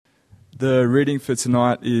The reading for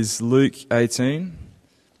tonight is Luke 18,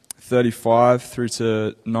 35 through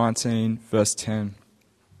to 19, verse 10.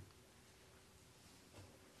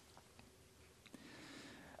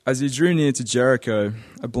 As he drew near to Jericho,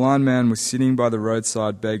 a blind man was sitting by the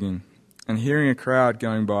roadside begging, and hearing a crowd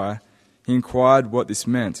going by, he inquired what this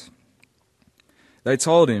meant. They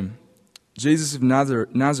told him, Jesus of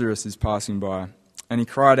Nazareth is passing by, and he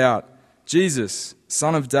cried out, Jesus,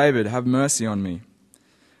 Son of David, have mercy on me.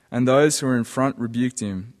 And those who were in front rebuked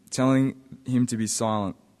him, telling him to be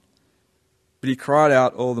silent. But he cried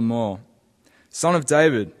out all the more, Son of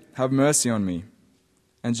David, have mercy on me.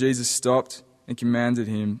 And Jesus stopped and commanded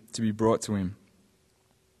him to be brought to him.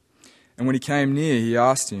 And when he came near, he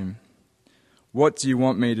asked him, What do you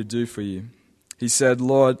want me to do for you? He said,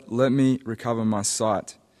 Lord, let me recover my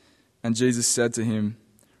sight. And Jesus said to him,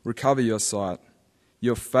 Recover your sight.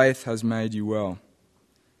 Your faith has made you well.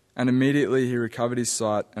 And immediately he recovered his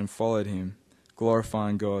sight and followed him,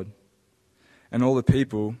 glorifying God. And all the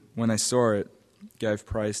people, when they saw it, gave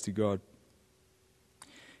praise to God.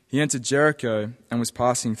 He entered Jericho and was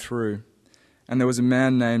passing through, and there was a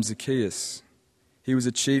man named Zacchaeus. He was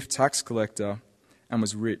a chief tax collector and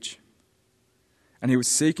was rich. And he was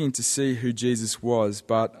seeking to see who Jesus was,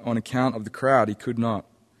 but on account of the crowd he could not,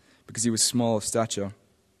 because he was small of stature.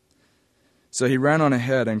 So he ran on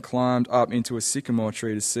ahead and climbed up into a sycamore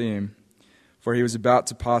tree to see him, for he was about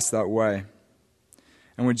to pass that way.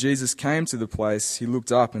 And when Jesus came to the place, he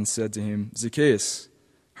looked up and said to him, Zacchaeus,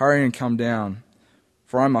 hurry and come down,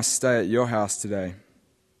 for I must stay at your house today.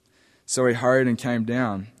 So he hurried and came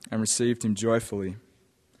down and received him joyfully.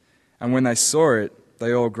 And when they saw it,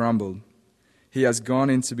 they all grumbled, He has gone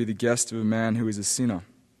in to be the guest of a man who is a sinner.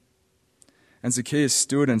 And Zacchaeus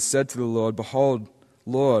stood and said to the Lord, Behold,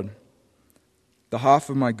 Lord, the half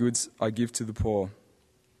of my goods I give to the poor,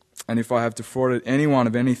 and if I have defrauded anyone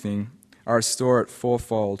of anything, I restore it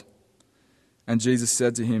fourfold. And Jesus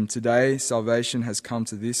said to him, Today salvation has come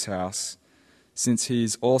to this house, since he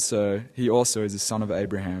also is a son of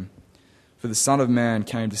Abraham. For the Son of Man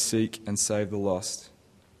came to seek and save the lost.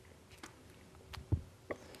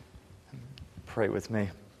 Pray with me.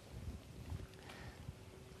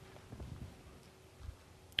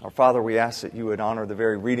 Our Father, we ask that you would honor the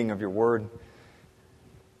very reading of your word,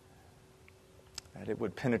 that it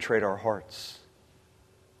would penetrate our hearts,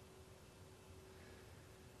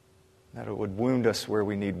 that it would wound us where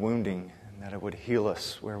we need wounding, and that it would heal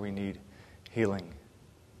us where we need healing,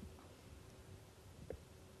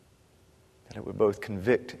 that it would both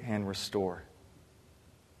convict and restore.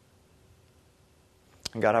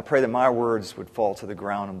 And God, I pray that my words would fall to the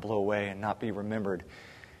ground and blow away and not be remembered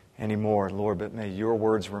anymore, Lord, but may your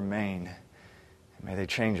words remain, and may they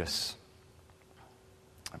change us.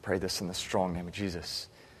 I pray this in the strong name of Jesus.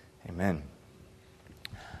 Amen.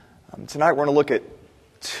 Tonight we're going to look at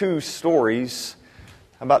two stories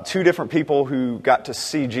about two different people who got to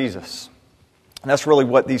see Jesus. And that's really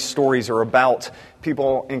what these stories are about,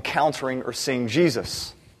 people encountering or seeing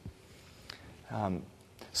Jesus.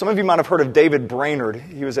 Some of you might have heard of David Brainerd.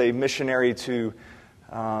 He was a missionary to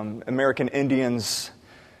American Indians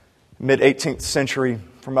mid-18th century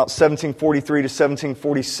from about 1743 to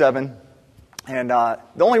 1747. And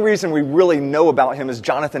the only reason we really know about him is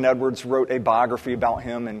Jonathan Edwards wrote a biography about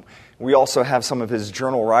him, and we also have some of his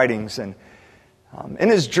journal writings. And in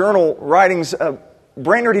his journal writings,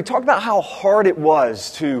 Brainerd, he talked about how hard it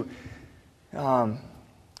was to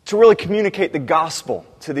really communicate the gospel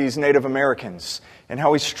to these Native Americans, and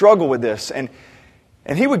how he struggled with this. And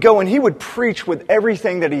he would go and he would preach with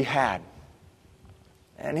everything that he had.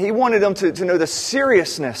 And he wanted them to know the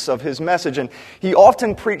seriousness of his message. And he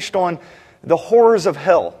often preached on the horrors of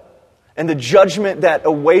hell and the judgment that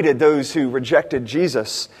awaited those who rejected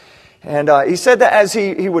Jesus. And he said that as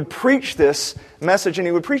he would preach this message, and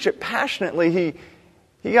he would preach it passionately,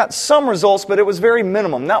 he got some results, but it was very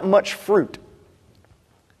minimum, not much fruit.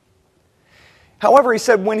 However, he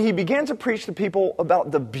said when he began to preach to people about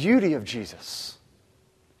the beauty of Jesus,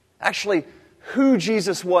 actually who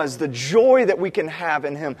Jesus was, the joy that we can have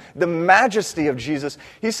in Him, the majesty of Jesus,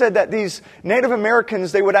 he said that these Native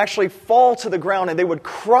Americans, they would actually fall to the ground and they would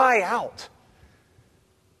cry out.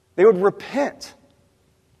 They would repent.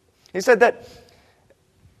 He said that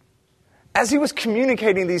as he was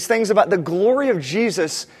communicating these things about the glory of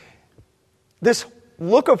Jesus, this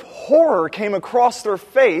look of horror came across their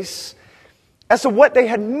face as to what they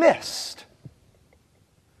had missed.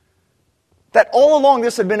 That all along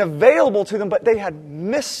this had been available to them, but they had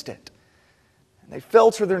missed it. And they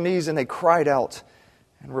fell to their knees and they cried out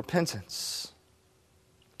in repentance.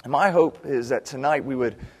 And my hope is that tonight we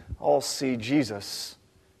would all see Jesus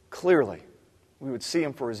clearly. We would see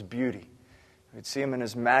Him for His beauty. We'd see Him in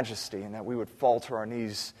His majesty, and that we would fall to our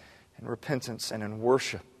knees in repentance and in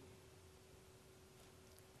worship.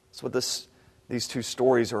 That's what these two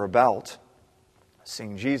stories are about,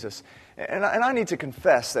 seeing Jesus. And I need to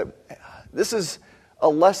confess that this is a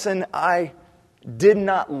lesson I did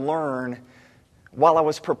not learn while I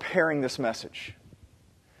was preparing this message.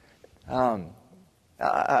 I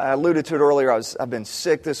alluded to it earlier. I've been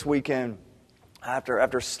sick this weekend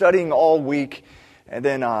after studying all week, and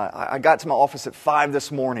then I got to my office at 5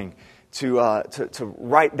 this morning to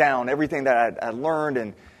write down everything that I learned,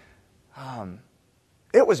 and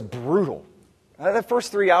it was brutal. The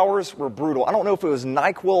first 3 hours were brutal. I don't know if it was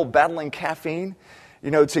NyQuil battling caffeine,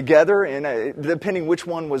 together, and depending which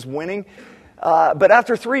one was winning. But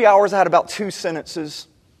after 3 hours, I had about 2 sentences,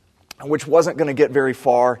 which wasn't going to get very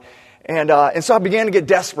far. And so I began to get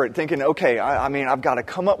desperate, thinking, okay, I've got to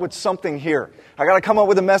come up with something here. I got to come up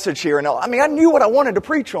with a message here. And I knew what I wanted to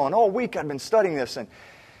preach on. All week I'd been studying this. And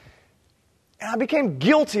I became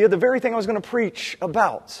guilty of the very thing I was going to preach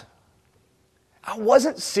about. I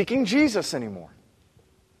wasn't seeking Jesus anymore.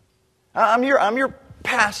 I'm your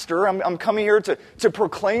pastor. I'm coming here to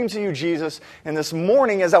proclaim to you Jesus. And this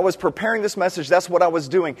morning, as I was preparing this message, that's what I was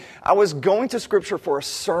doing. I was going to Scripture for a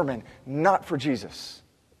sermon, not for Jesus.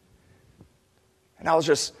 And I was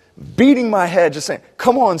just beating my head, just saying,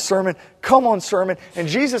 come on, sermon, come on, sermon. And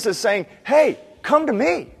Jesus is saying, hey, come to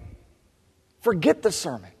me. Forget the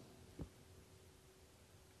sermon.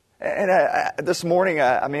 And this morning,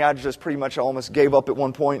 I just pretty much almost gave up at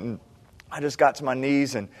one point, and I just got to my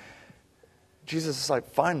knees, and Jesus is like,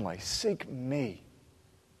 finally, seek me.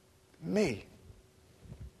 Me.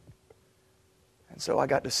 And so I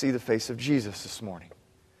got to see the face of Jesus this morning.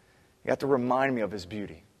 He got to remind me of His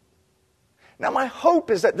beauty. Now, my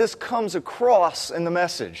hope is that this comes across in the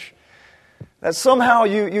message. That somehow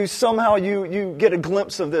you get a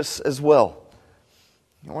glimpse of this as well.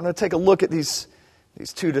 I want to take a look at these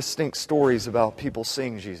two distinct stories about people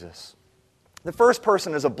seeing Jesus. The first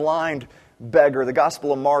person is a blind beggar. The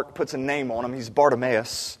Gospel of Mark puts a name on him. He's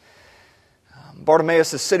Bartimaeus.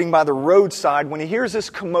 Bartimaeus is sitting by the roadside when he hears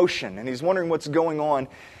this commotion, and he's wondering what's going on.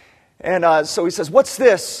 And so he says, "What's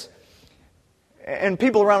this?" And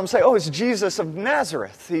people around him say, "Oh, it's Jesus of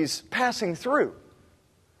Nazareth. He's passing through."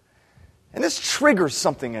 And this triggers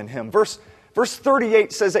something in him. Verse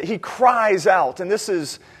 38 says that he cries out. And this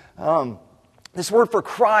is this word for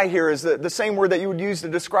cry here is the same word that you would use to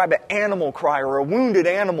describe an animal cry or a wounded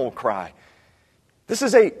animal cry. This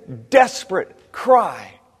is a desperate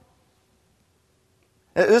cry.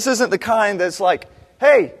 This isn't the kind that's like,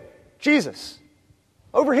 "Hey, Jesus,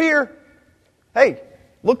 over here. Hey,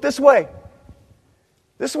 look this way."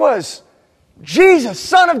 This was, "Jesus,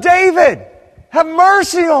 Son of David, have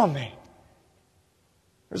mercy on me."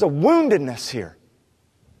 There's a woundedness here.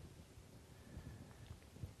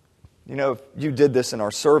 If you did this in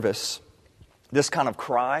our service, this kind of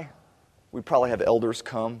cry, we'd probably have elders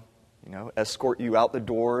come, escort you out the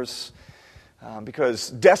doors.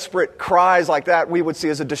 Because desperate cries like that we would see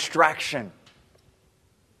as a distraction.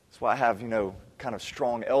 That's why I have, kind of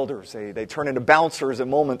strong elders. They turn into bouncers at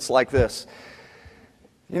moments like this.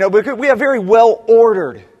 Because we have very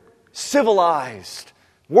well-ordered, civilized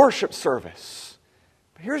worship service.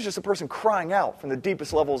 But here's just a person crying out from the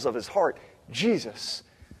deepest levels of his heart, "Jesus,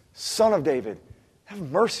 Son of David, have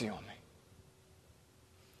mercy on me."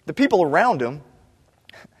 The people around him,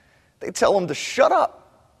 they tell him to shut up.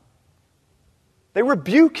 They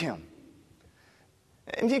rebuke him.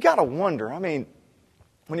 And you got to wonder, when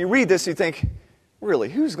you read this, you think, really,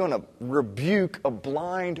 who's going to rebuke a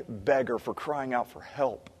blind beggar for crying out for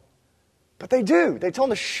help? But they do. They tell him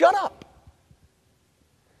to shut up.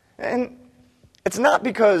 And it's not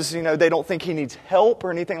because, they don't think he needs help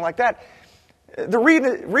or anything like that. The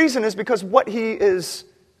reason is because what he is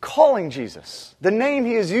calling Jesus, the name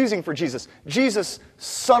he is using for Jesus, Jesus,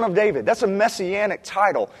 Son of David. That's a messianic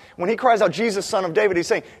title. When he cries out, "Jesus, Son of David," he's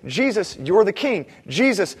saying, "Jesus, you're the King.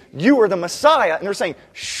 Jesus, you are the Messiah." And they're saying,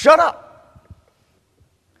 "Shut up."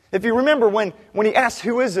 If you remember when he asked,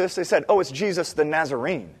 "Who is this?" they said, "Oh, it's Jesus the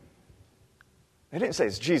Nazarene." They didn't say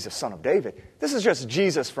it's Jesus, Son of David. This is just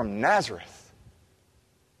Jesus from Nazareth.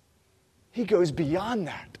 He goes beyond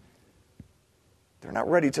that. They're not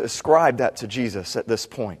ready to ascribe that to Jesus at this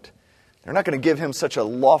point. They're not going to give him such a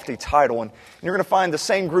lofty title. And you're going to find the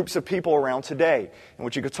same groups of people around today in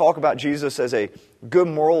which you could talk about Jesus as a good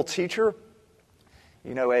moral teacher,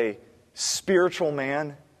 a spiritual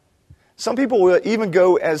man. Some people will even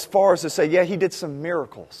go as far as to say, yeah, he did some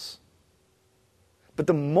miracles. But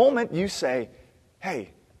the moment you say,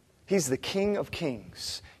 hey, he's the King of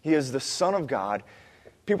Kings, he is the Son of God,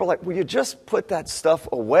 people are like, will you just put that stuff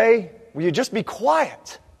away? will you just be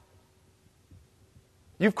quiet?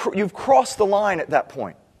 You've crossed the line at that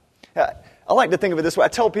point. I like to think of it this way. I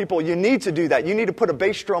tell people you need to do that. You need to put a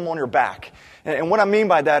bass drum on your back. And what I mean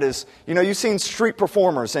by that is, you've seen street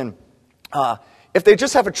performers, and if they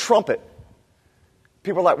just have a trumpet,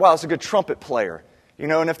 people are like, wow, it's a good trumpet player.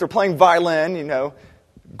 And if they're playing violin,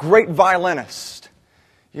 great violinist.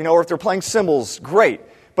 Or if they're playing cymbals, great.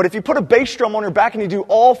 But if you put a bass drum on your back and you do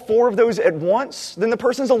all four of those at once, then the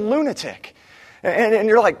person's a lunatic. And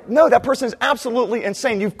you're like, no, that person is absolutely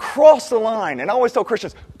insane. You've crossed the line. And I always tell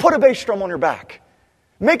Christians, put a bass drum on your back.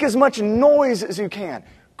 Make as much noise as you can.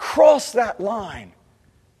 Cross that line.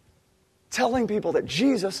 Telling people that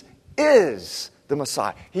Jesus is the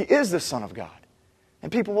Messiah. He is the Son of God.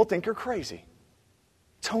 And people will think you're crazy.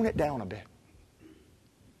 Tone it down a bit.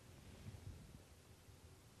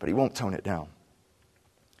 But he won't tone it down.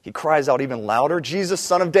 He cries out even louder, Jesus,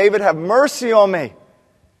 Son of David, have mercy on me.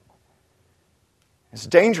 It's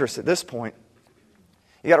dangerous at this point.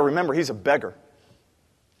 You got to remember, he's a beggar.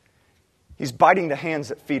 He's biting the hands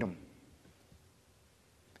that feed him.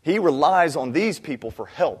 He relies on these people for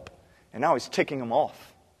help, and now he's ticking them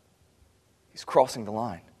off. He's crossing the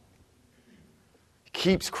line. He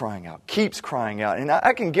keeps crying out, And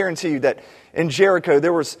I can guarantee you that in Jericho,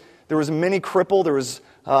 there was many crippled, there was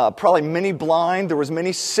probably many blind, there was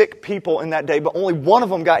many sick people in that day, but only one of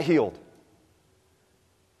them got healed.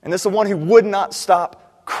 And this is the one who would not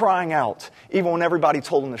stop crying out, even when everybody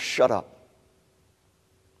told him to shut up.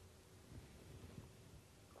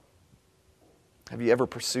 Have you ever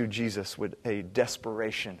pursued Jesus with a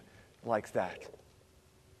desperation like that?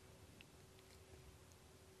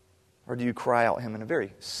 Or do you cry out him in a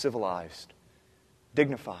very civilized,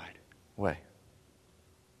 dignified way?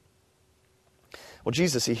 Well,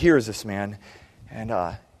 Jesus, he hears this man,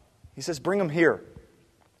 and he says, bring him here.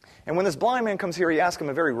 And when this blind man comes here, he asks him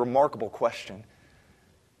a very remarkable question.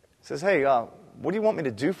 He says, hey, what do you want me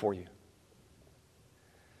to do for you?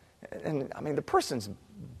 And, the person's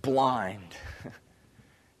blind.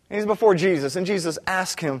 He's before Jesus, and Jesus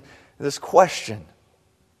asks him this question.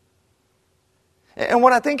 And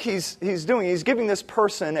what I think he's doing, he's giving this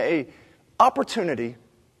person an opportunity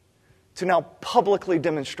to now publicly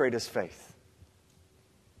demonstrate his faith.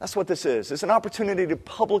 That's what this is. It's an opportunity to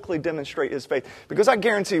publicly demonstrate his faith. Because I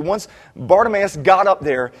guarantee you, once Bartimaeus got up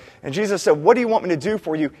there and Jesus said, what do you want me to do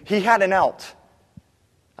for you? He had an out.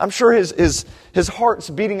 I'm sure his heart's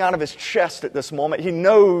beating out of his chest at this moment. He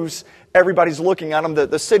knows everybody's looking at him.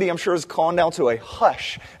 The city, I'm sure, has gone down to a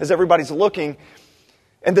hush as everybody's looking.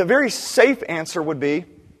 And the very safe answer would be,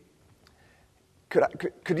 could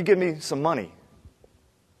you give me some money?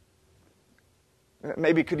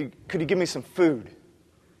 Maybe could you give me some food?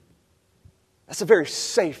 That's a very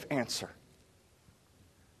safe answer.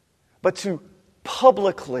 But to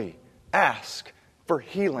publicly ask for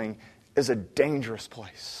healing is a dangerous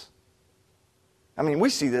place. We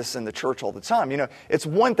see this in the church all the time. It's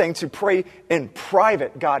one thing to pray in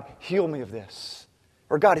private, God, heal me of this.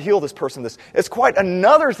 Or God, heal this person of this. It's quite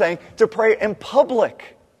another thing to pray in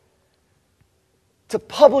public. To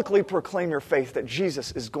publicly proclaim your faith that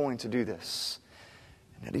Jesus is going to do this.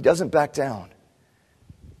 And that he doesn't back down.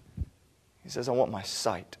 He says, I want my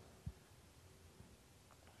sight.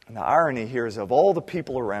 And the irony here is, of all the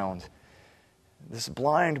people around, this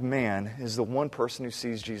blind man is the one person who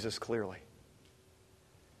sees Jesus clearly.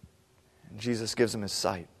 And Jesus gives him his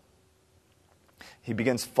sight. He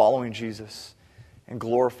begins following Jesus and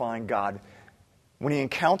glorifying God. When he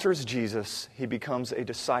encounters Jesus, he becomes a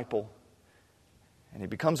disciple and he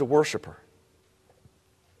becomes a worshiper.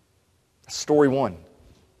 Story one.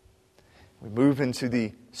 We move into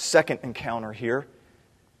the second encounter here.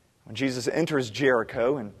 When Jesus enters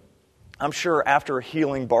Jericho, and I'm sure after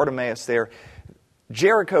healing Bartimaeus there,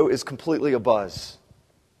 Jericho is completely abuzz.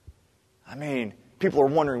 People are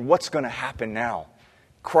wondering what's going to happen now.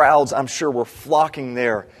 Crowds, I'm sure, were flocking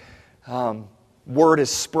there. Word is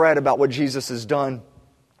spread about what Jesus has done.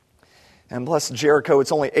 And plus, Jericho,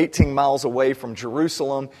 it's only 18 miles away from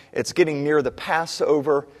Jerusalem. It's getting near the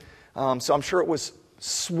Passover. So I'm sure it was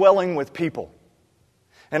swelling with people.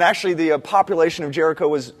 And actually, the population of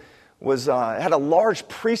Jericho had a large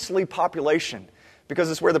priestly population, because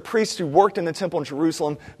it's where the priests who worked in the temple in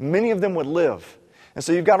Jerusalem, many of them would live. And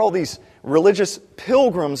so you've got all these religious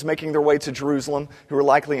pilgrims making their way to Jerusalem who are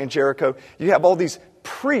likely in Jericho. You have all these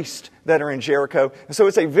priests that are in Jericho. And so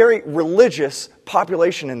it's a very religious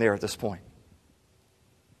population in there at this point.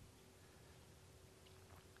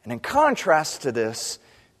 And in contrast to this,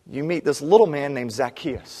 you meet this little man named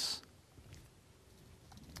Zacchaeus,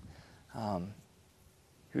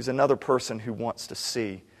 who's another person who wants to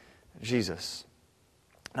see Jesus.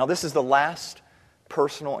 Now, this is the last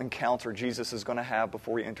personal encounter Jesus is going to have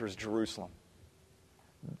before he enters Jerusalem.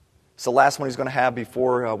 It's the last one he's going to have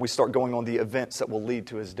before we start going on the events that will lead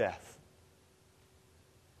to his death.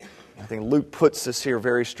 I think Luke puts this here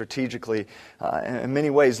very strategically. In many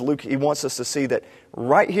ways, Luke, he wants us to see that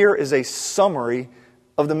right here is a summary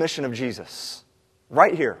of the mission of Jesus.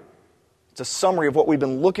 Right here. It's a summary of what we've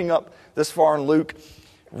been looking up this far in Luke.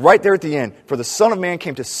 Right there at the end. For the Son of Man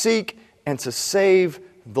came to seek and to save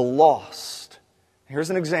the lost. Here's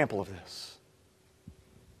an example of this.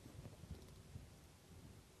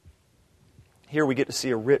 Here we get to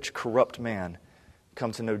see a rich, corrupt man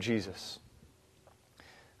come to know Jesus.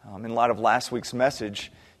 In light of last week's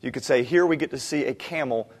message, you could say here we get to see a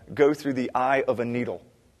camel go through the eye of a needle.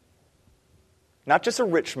 Not just a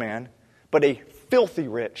rich man, but a filthy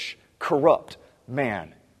rich, corrupt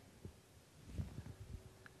man.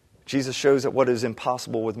 Jesus shows that what is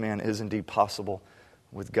impossible with man is indeed possible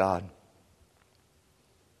with God.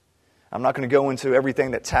 I'm not going to go into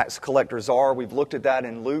everything that tax collectors are. We've looked at that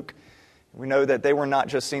in Luke. We know that they were not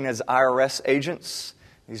just seen as IRS agents.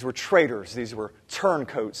 These were traitors. These were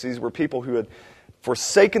turncoats. These were people who had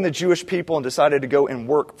forsaken the Jewish people and decided to go and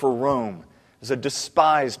work for Rome. It was a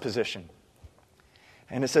despised position.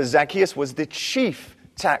 And it says Zacchaeus was the chief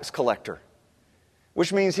tax collector,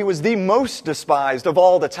 which means he was the most despised of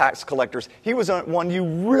all the tax collectors. He was one you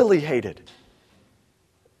really hated.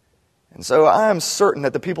 And so I am certain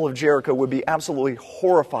that the people of Jericho would be absolutely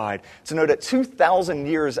horrified to know that 2,000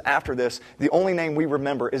 years after this, the only name we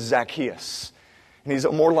remember is Zacchaeus. And he's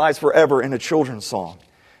immortalized forever in a children's song.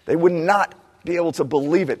 They would not be able to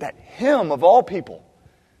believe it, that him, of all people,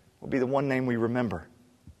 will be the one name we remember.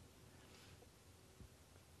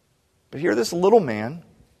 But here this little man,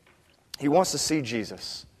 he wants to see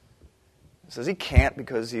Jesus. He says he can't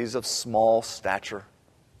because he's of small stature.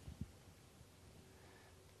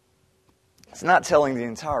 It's not telling the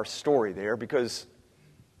entire story there, because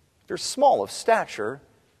if you're small of stature,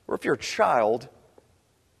 or if you're a child,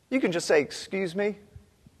 you can just say, "Excuse me,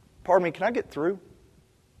 pardon me, can I get through?"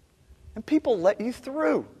 And people let you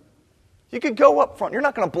through. You could go up front. You're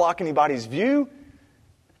not going to block anybody's view.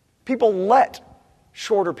 People let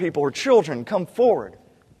shorter people or children come forward.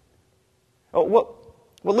 What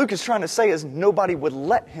Luke is trying to say is nobody would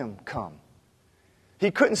let him come. He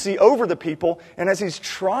couldn't see over the people, and as he's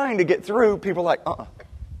trying to get through, people are like,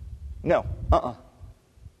 no.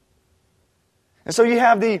 And so you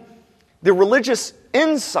have the religious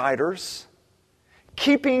insiders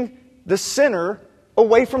keeping the sinner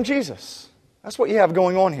away from Jesus. That's what you have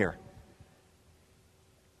going on here.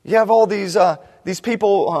 You have all these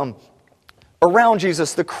people around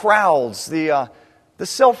Jesus, the crowds, the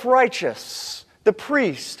self-righteous, the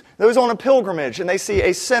priest, those on a pilgrimage, and they see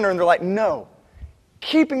a sinner and they're like, no.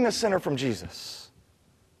 Keeping the sinner from Jesus.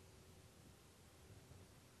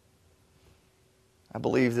 I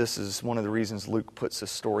believe this is one of the reasons Luke puts this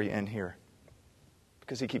story in here,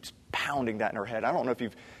 because he keeps pounding that in our head. I don't know if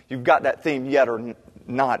you've got that theme yet or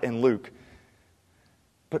not in Luke.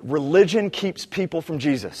 But religion keeps people from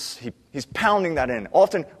Jesus. He's pounding that in.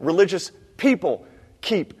 Often religious people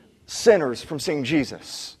keep sinners from seeing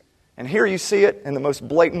Jesus. And here you see it in the most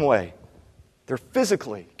blatant way. They're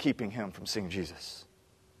physically keeping him from seeing Jesus.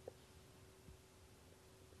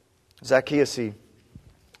 Zacchaeus, he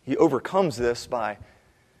overcomes this by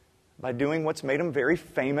doing what's made him very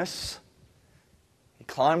famous. He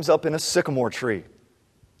climbs up in a sycamore tree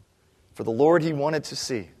for the Lord he wanted to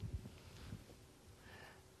see.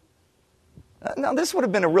 Now, this would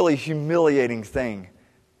have been a really humiliating thing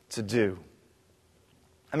to do.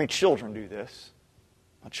 I mean, children do this.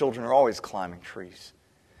 Children are always climbing trees.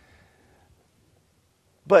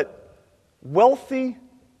 But wealthy,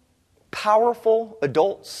 powerful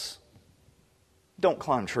adults don't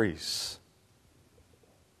climb trees.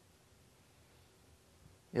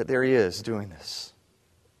 Yet there he is doing this,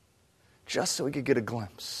 just so he could get a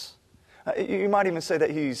glimpse. You might even say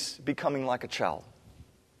that he's becoming like a child.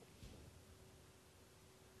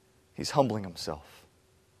 He's humbling himself.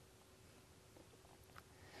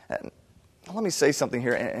 And let me say something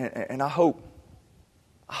here, and I hope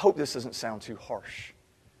this doesn't sound too harsh.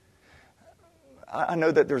 I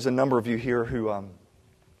know that there's a number of you here who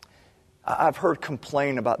I've heard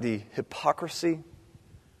complain about the hypocrisy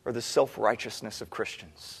or the self-righteousness of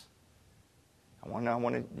Christians. I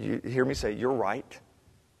want you to hear me say, you're right.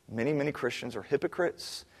 Many, many Christians are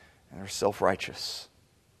hypocrites and are self-righteous.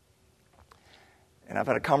 And I've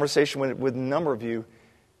had a conversation with a number of you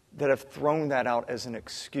that have thrown that out as an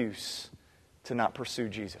excuse to not pursue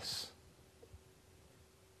Jesus.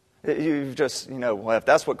 You've just, well, if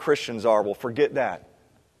that's what Christians are, well, forget that.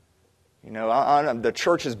 The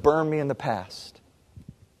church has burned me in the past.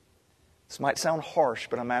 This might sound harsh,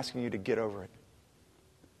 but I'm asking you to get over it.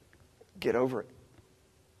 Get over it.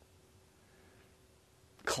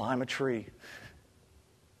 Climb a tree.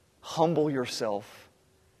 Humble yourself.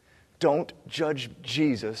 Don't judge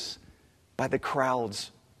Jesus by the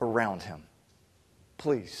crowds around him.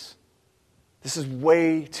 Please. This is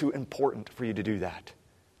way too important for you to do that.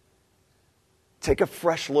 Take a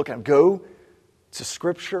fresh look at him. Go to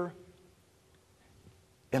Scripture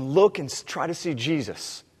and look and try to see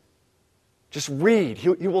Jesus. Just read.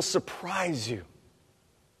 He will surprise you.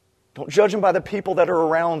 Don't judge him by the people that are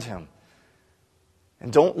around him.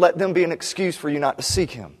 And don't let them be an excuse for you not to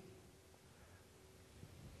seek him.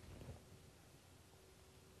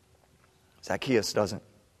 Zacchaeus doesn't.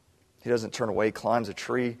 He doesn't turn away, climbs a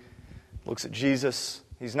tree, looks at Jesus.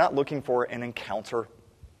 He's not looking for an encounter.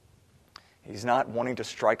 He's not wanting to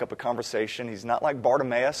strike up a conversation. He's not like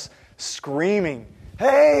Bartimaeus screaming,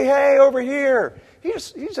 "Hey, hey, over here!"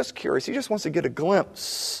 He's just curious. He just wants to get a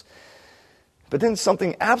glimpse. But then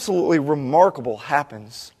something absolutely remarkable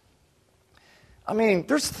happens. I mean,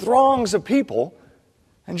 there's throngs of people,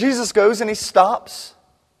 and Jesus goes and he stops.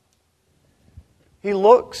 He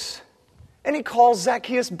looks, and he calls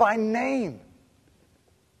Zacchaeus by name.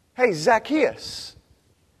 "Hey, Zacchaeus."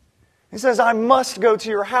 He says, "I must go to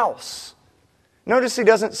your house." Notice he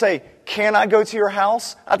doesn't say, "Can I go to your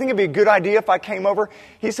house? I think it'd be a good idea if I came over."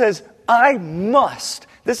 He says, "I must.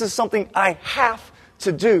 This is something I have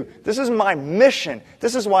to do. This is my mission.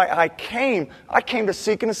 This is why I came. I came to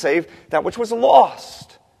seek and to save that which was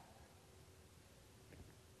lost.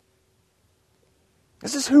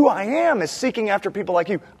 This is who I am, is seeking after people like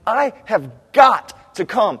you. I have got to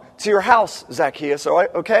come to your house, Zacchaeus,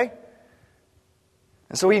 okay?"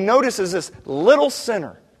 And so he notices this little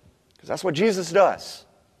sinner, because that's what Jesus does.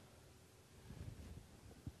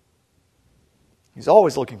 He's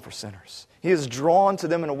always looking for sinners. He is drawn to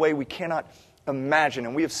them in a way we cannot imagine,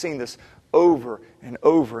 and we have seen this over and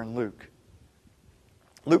over in Luke.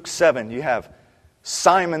 Luke 7, you have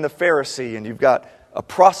Simon the Pharisee, and you've got a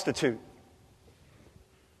prostitute.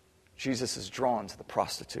 Jesus is drawn to the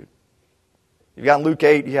prostitute. You've got in Luke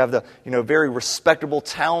 8, you have the very respectable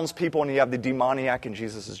townspeople, and you have the demoniac, and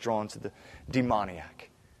Jesus is drawn to the demoniac.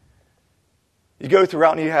 You go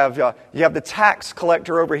throughout and you have the tax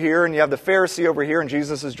collector over here, and you have the Pharisee over here, and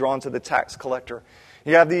Jesus is drawn to the tax collector.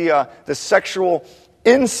 You have the sexual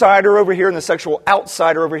insider over here and the sexual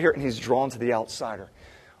outsider over here, and he's drawn to the outsider.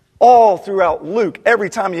 All throughout Luke, every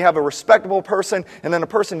time you have a respectable person and then a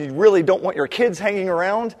person you really don't want your kids hanging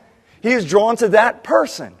around, he is drawn to that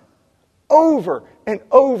person over and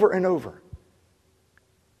over and over.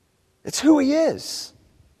 It's who he is.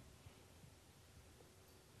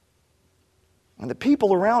 And the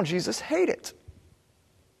people around Jesus hate it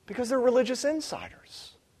because they're religious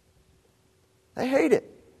insiders. They hate it.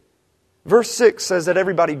 Verse 6 says that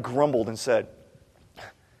everybody grumbled and said,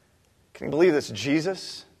 "Can you believe this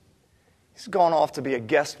Jesus? He's gone off to be a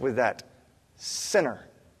guest with that sinner."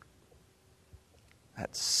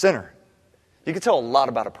 That sinner. You can tell a lot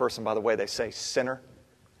about a person by the way they say sinner.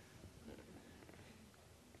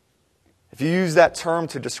 If you use that term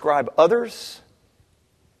to describe others,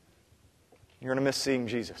 you're going to miss seeing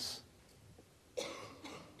Jesus.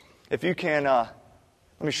 If you can, let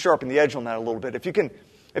me sharpen the edge on that a little bit. If you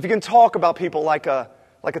can talk about people like a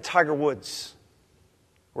Tiger Woods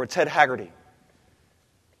or a Ted Haggerty,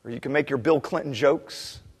 or you can make your Bill Clinton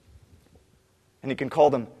jokes, and you can call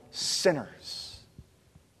them sinners,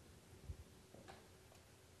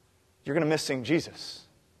 you're going to miss seeing Jesus.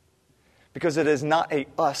 Because it is not a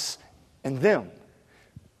us and them.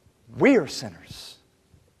 We are sinners.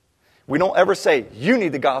 We don't ever say, "You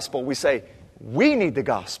need the gospel." We say, "We need the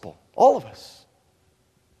gospel." All of us.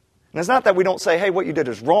 And it's not that we don't say, "Hey, what you did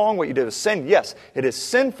is wrong, what you did is sin." Yes, it is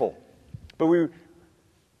sinful. But we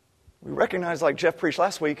recognize, like Jeff preached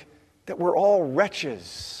last week, that we're all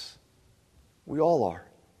wretches. We all are.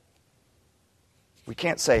 We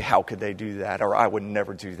can't say, "How could they do that?" or "I would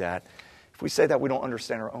never do that." If we say that, we don't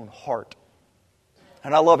understand our own heart.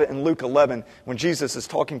 And I love it in Luke 11 when Jesus is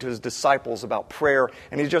talking to his disciples about prayer,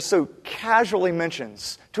 and he just so casually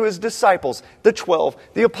mentions to his disciples, the 12,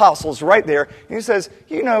 the apostles right there, and he says,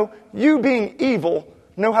 "You being evil,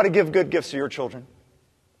 know how to give good gifts to your children."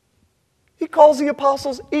 He calls the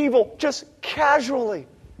apostles evil just casually.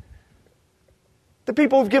 The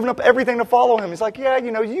people who've given up everything to follow him. He's like, "Yeah,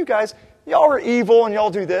 you guys, y'all are evil and y'all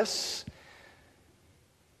do this."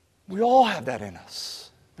 We all have that in us.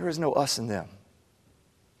 There is no us and them.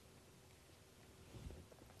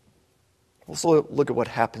 Let's look at what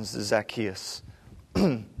happens to Zacchaeus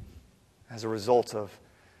as a result of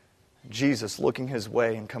Jesus looking his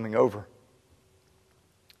way and coming over.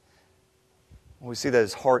 We see that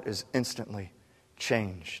his heart is instantly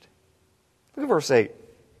changed. Look at verse 8. It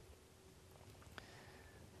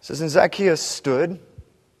says, And Zacchaeus stood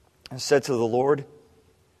and said to the Lord,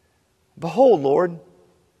 Behold, Lord,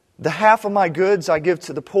 the half of my goods I give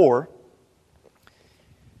to the poor,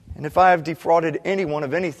 and if I have defrauded anyone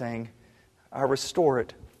of anything, I restore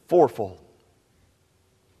it fourfold.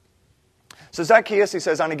 So Zacchaeus, he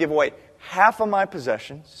says, I'm going to give away half of my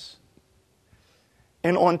possessions,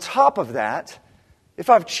 and on top of that, if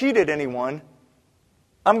I've cheated anyone,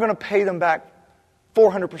 I'm going to pay them back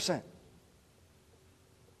 400%.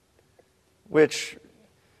 Which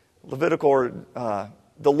Levitical or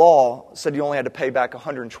the law said you only had to pay back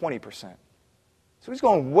 120%. So he's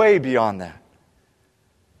going way beyond that.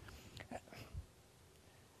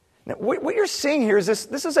 Now, what you're seeing here is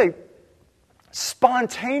this is a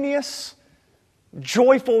spontaneous,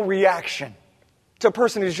 joyful reaction to a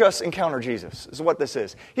person who's just encountered Jesus, is what this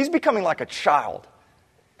is. He's becoming like a child.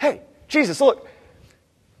 Hey, Jesus, look,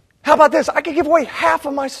 how about this? I could give away half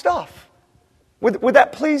of my stuff. Would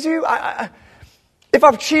that please you? If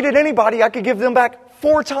I've cheated anybody, I could give them back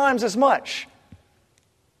 4 times as much.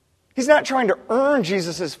 He's not trying to earn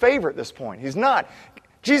Jesus' favor at this point. He's not.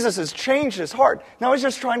 Jesus has changed his heart. Now he's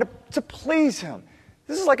just trying to please him.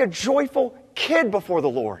 This is like a joyful kid before the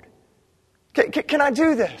Lord. Can I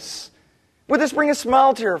do this? Would this bring a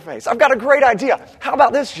smile to your face? I've got a great idea. How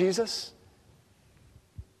about this, Jesus?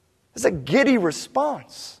 It's a giddy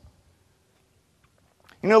response.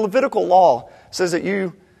 You know, Levitical law says that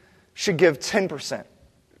you should give 10%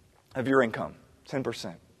 of your income.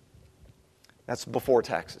 10%. That's before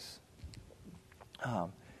taxes.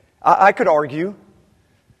 I could argue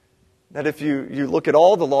that if you look at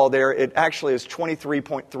all the law there, it actually is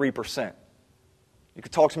 23.3%. You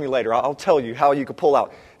could talk to me later. I'll tell you how you could pull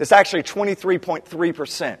out. It's actually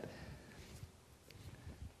 23.3%.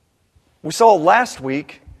 We saw last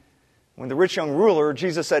week when the rich young ruler,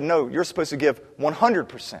 Jesus said, no, you're supposed to give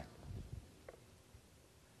 100%.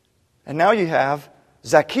 And now you have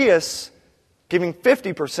Zacchaeus giving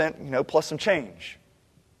 50%, plus some change.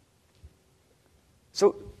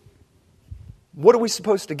 So, what are we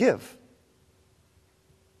supposed to give?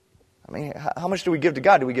 I mean, how much do we give to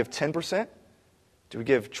God? Do we give 10%? Do we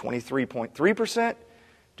give 23.3%?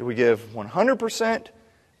 Do we give 100%?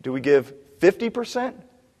 Do we give 50%?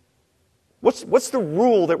 What's the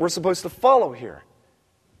rule that we're supposed to follow here?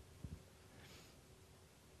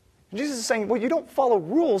 And Jesus is saying, well, you don't follow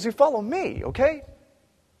rules, you follow me, okay?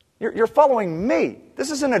 You're following me.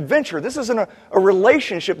 This is an adventure. This isn't a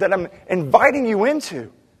relationship that I'm inviting you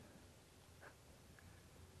into.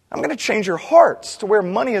 I'm going to change your hearts to where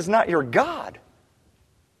money is not your God.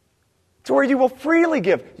 To where you will freely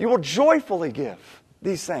give. You will joyfully give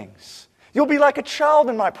these things. You'll be like a child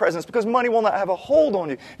in my presence because money will not have a hold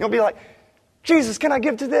on you. You'll be like, Jesus, can I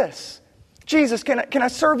give to this? Jesus, can I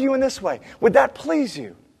serve you in this way? Would that please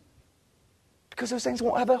you? Because those things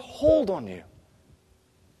won't have a hold on you.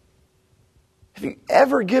 Have you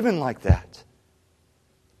ever given like that?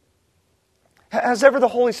 Has ever the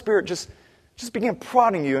Holy Spirit just began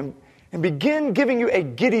prodding you and begin giving you a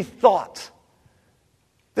giddy thought?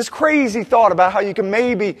 This crazy thought about how you can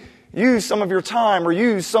maybe use some of your time or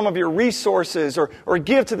use some of your resources or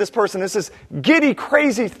give to this person. This is giddy,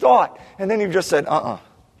 crazy thought. And then you've just said,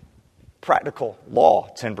 practical law,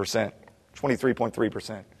 10%,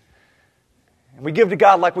 23.3%. And we give to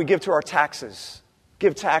God like we give to our taxes.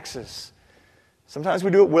 Give taxes. Sometimes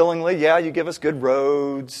we do it willingly. Yeah, you give us good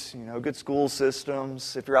roads, good school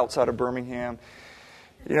systems, if you're outside of Birmingham.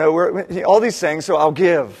 All these things, so I'll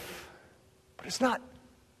give. But it's not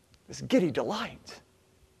this giddy delight.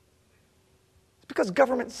 It's because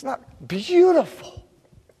government's not beautiful.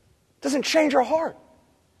 It doesn't change our heart.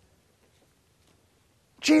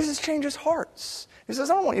 Jesus changes hearts. He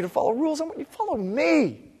says, I don't want you to follow rules. I want you to follow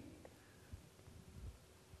me.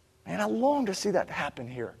 Man, I long to see that happen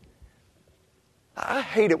here. I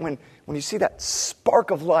hate it when you see that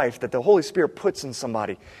spark of life that the Holy Spirit puts in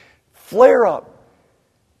somebody flare up,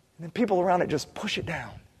 and then people around it just push it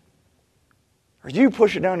down. Or you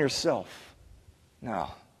push it down yourself.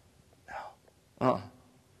 No.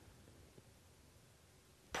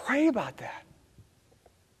 Pray about that.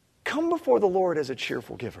 Come before the Lord as a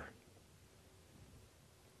cheerful giver.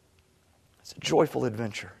 It's a joyful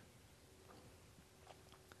adventure.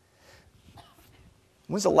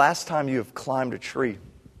 When's the last time you have climbed a tree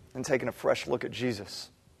and taken a fresh look at Jesus?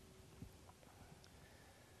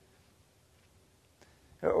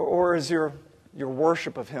 Or is your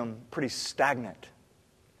worship of Him pretty stagnant?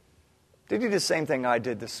 Did you do the same thing I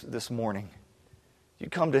did this morning? You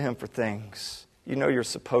come to Him for things. You know you're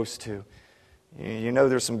supposed to. You know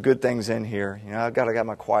there's some good things in here. You know, I got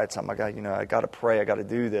my quiet time. I got to pray. I got to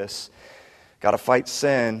do this. Got to fight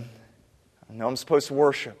sin. I know I'm supposed to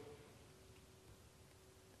worship.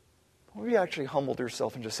 What if you actually humbled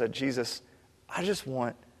yourself and just said, Jesus, I just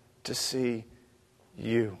want to see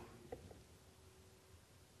you.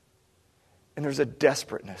 And there's a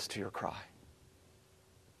desperateness to your cry.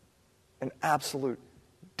 An absolute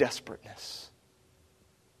desperateness.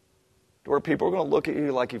 Where people are going to look at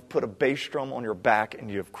you like you've put a bass drum on your back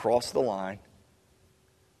and you've crossed the line.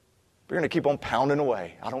 But you're going to keep on pounding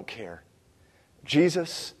away. I don't care.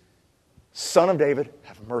 Jesus, Son of David,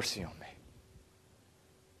 have mercy on me.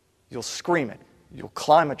 You'll scream it. You'll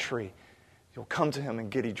climb a tree. You'll come to Him in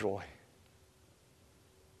giddy joy.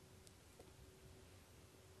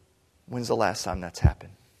 When's the last time that's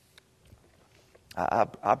happened?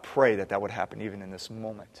 I pray that would happen even in this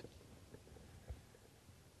moment.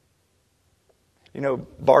 You know,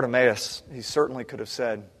 Bartimaeus, he certainly could have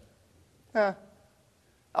said,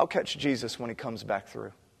 I'll catch Jesus when He comes back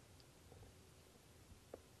through.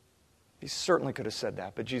 He certainly could have said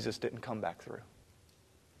that, but Jesus didn't come back through.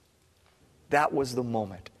 That was the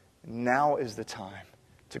moment. Now is the time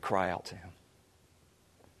to cry out to Him.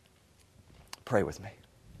 Pray with me.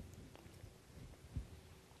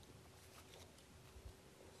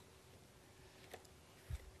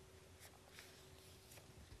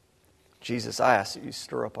 Jesus, I ask that you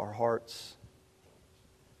stir up our hearts.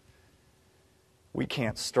 We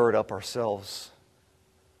can't stir it up ourselves.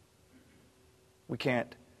 We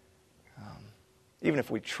can't, even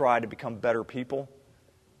if we try to become better people,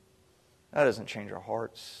 that doesn't change our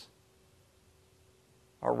hearts.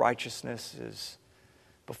 Our righteousness is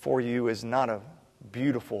before you is not a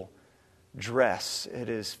beautiful dress. It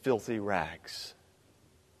is filthy rags,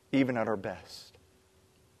 even at our best.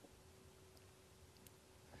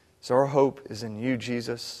 So our hope is in you,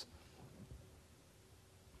 Jesus,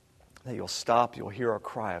 that you'll stop, you'll hear our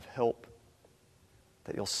cry of help,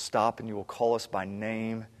 that you'll stop and you will call us by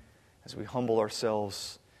name as we humble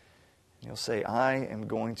ourselves. And you'll say, I am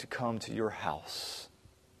going to come to your house.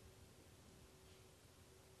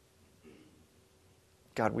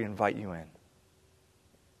 God, we invite you in.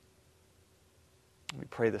 We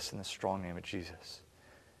pray this in the strong name of Jesus.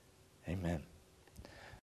 Amen.